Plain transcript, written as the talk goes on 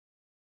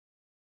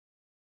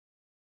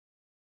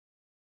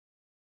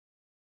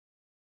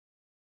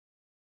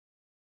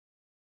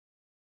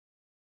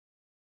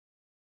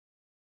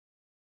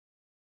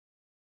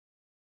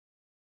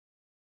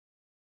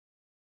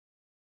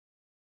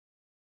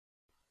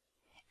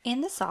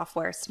In the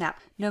software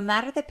Snap, no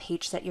matter the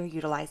page set you're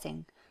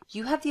utilizing,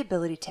 you have the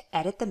ability to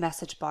edit the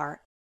message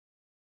bar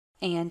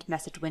and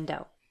message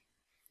window.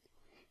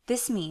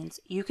 This means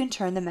you can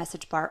turn the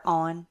message bar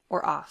on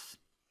or off.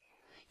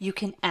 You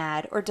can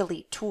add or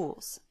delete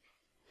tools.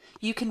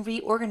 You can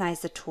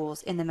reorganize the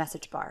tools in the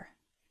message bar.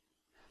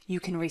 You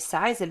can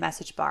resize the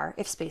message bar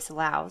if space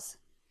allows.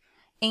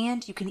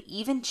 And you can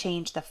even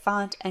change the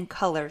font and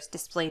colors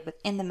displayed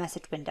within the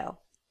message window.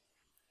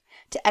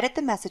 To edit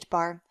the message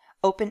bar,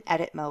 open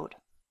Edit Mode.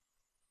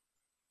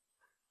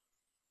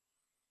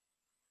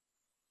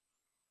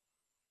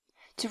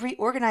 To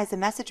reorganize the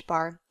message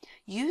bar,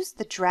 use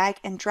the drag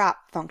and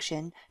drop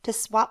function to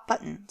swap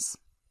buttons.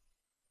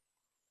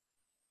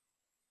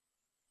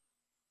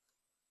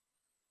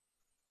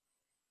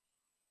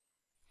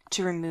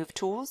 To remove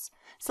tools,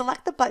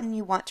 select the button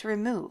you want to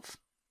remove.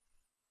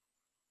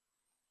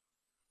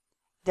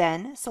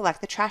 Then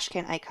select the trash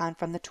can icon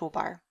from the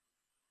toolbar.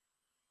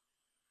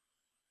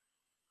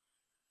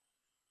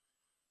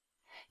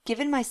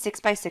 Given my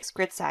 6x6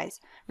 grid size,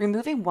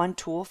 removing one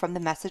tool from the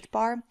message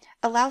bar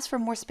allows for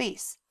more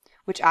space,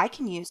 which I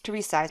can use to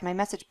resize my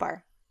message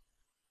bar.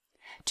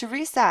 To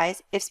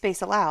resize, if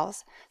space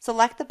allows,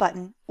 select the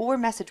button or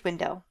message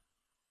window.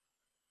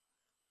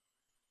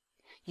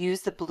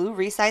 Use the blue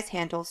resize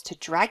handles to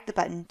drag the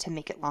button to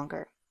make it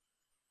longer.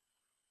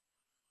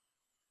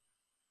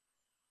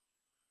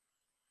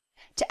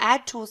 To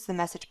add tools to the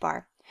message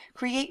bar,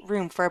 create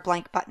room for a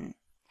blank button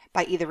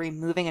by either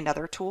removing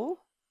another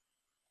tool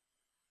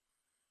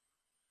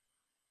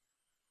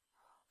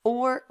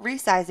or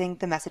resizing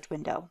the message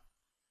window.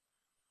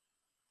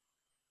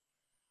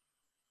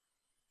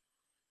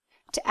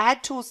 To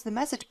add tools to the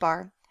message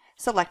bar,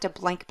 select a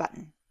blank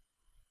button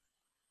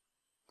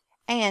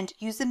and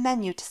use the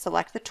menu to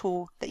select the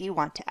tool that you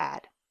want to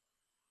add.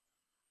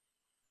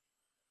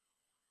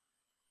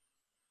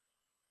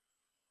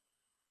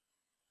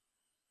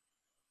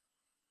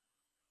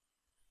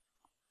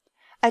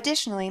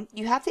 Additionally,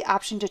 you have the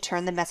option to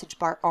turn the message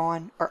bar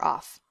on or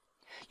off.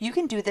 You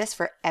can do this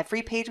for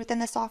every page within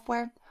the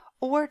software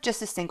or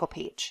just a single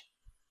page.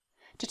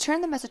 To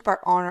turn the message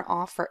bar on or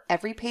off for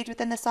every page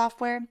within the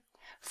software,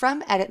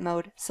 from Edit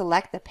Mode,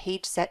 select the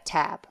Page Set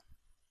tab.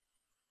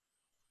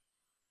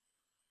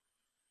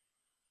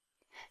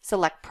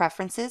 Select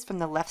Preferences from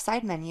the left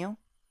side menu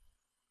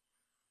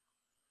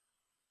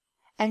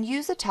and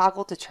use the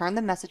toggle to turn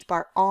the message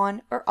bar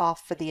on or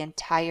off for the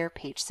entire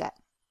page set.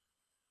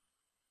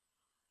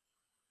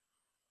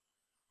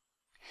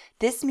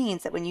 This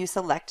means that when you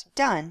select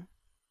Done,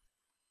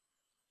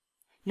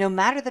 no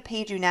matter the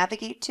page you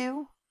navigate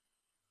to,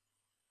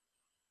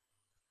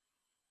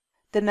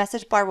 the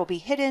message bar will be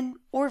hidden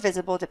or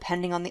visible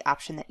depending on the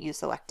option that you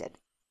selected.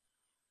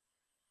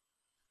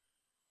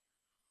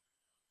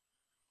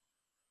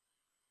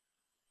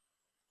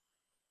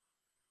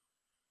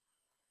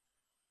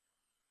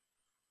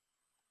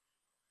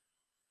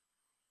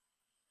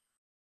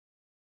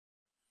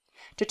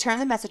 To turn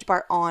the message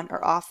bar on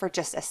or off for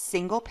just a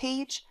single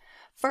page,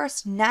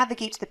 first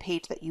navigate to the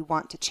page that you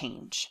want to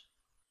change.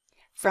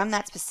 From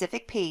that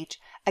specific page,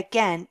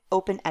 again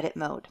open Edit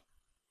Mode.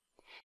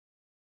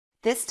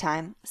 This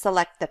time,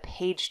 select the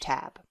Page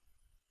tab.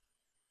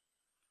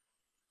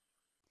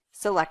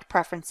 Select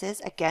Preferences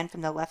again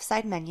from the left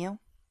side menu.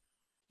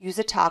 Use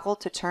a toggle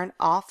to turn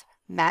off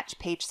Match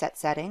Page Set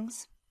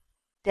Settings.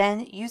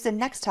 Then use the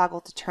next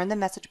toggle to turn the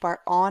message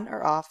bar on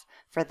or off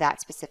for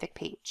that specific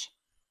page.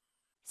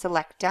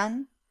 Select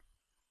Done.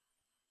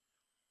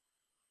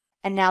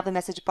 And now the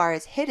message bar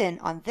is hidden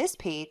on this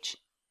page,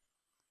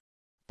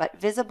 but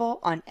visible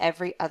on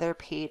every other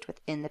page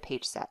within the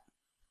page set.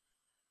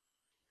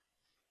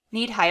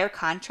 Need higher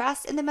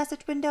contrast in the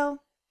message window?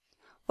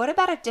 What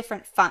about a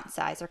different font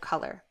size or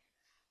color?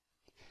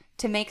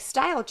 To make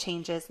style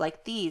changes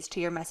like these to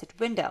your message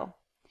window,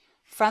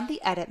 from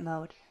the Edit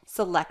Mode,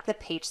 select the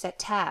Page Set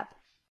tab.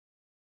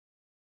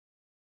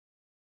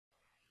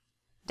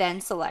 Then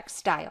select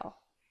Style.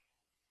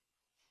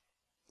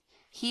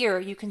 Here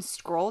you can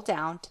scroll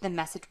down to the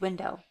message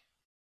window.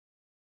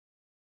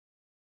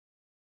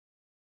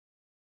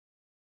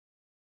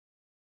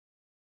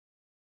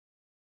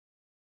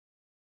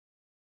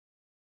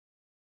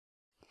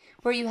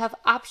 Where you have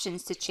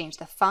options to change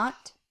the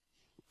font,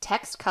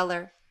 text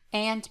color,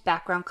 and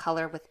background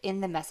color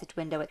within the message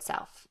window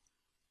itself.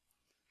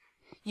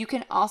 You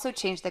can also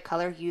change the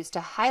color used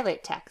to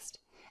highlight text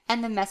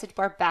and the message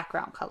bar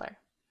background color.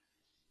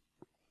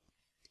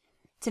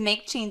 To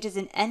make changes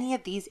in any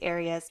of these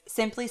areas,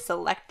 simply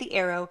select the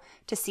arrow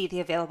to see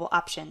the available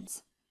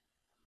options.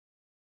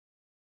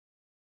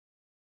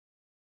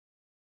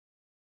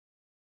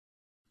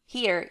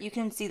 Here you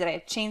can see that I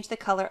have changed the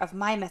color of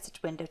my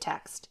message window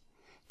text,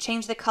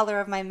 changed the color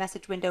of my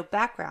message window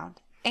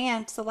background,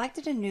 and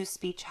selected a new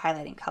speech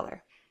highlighting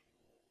color.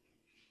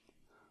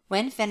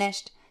 When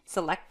finished,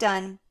 select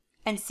Done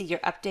and see your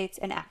updates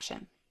in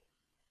action.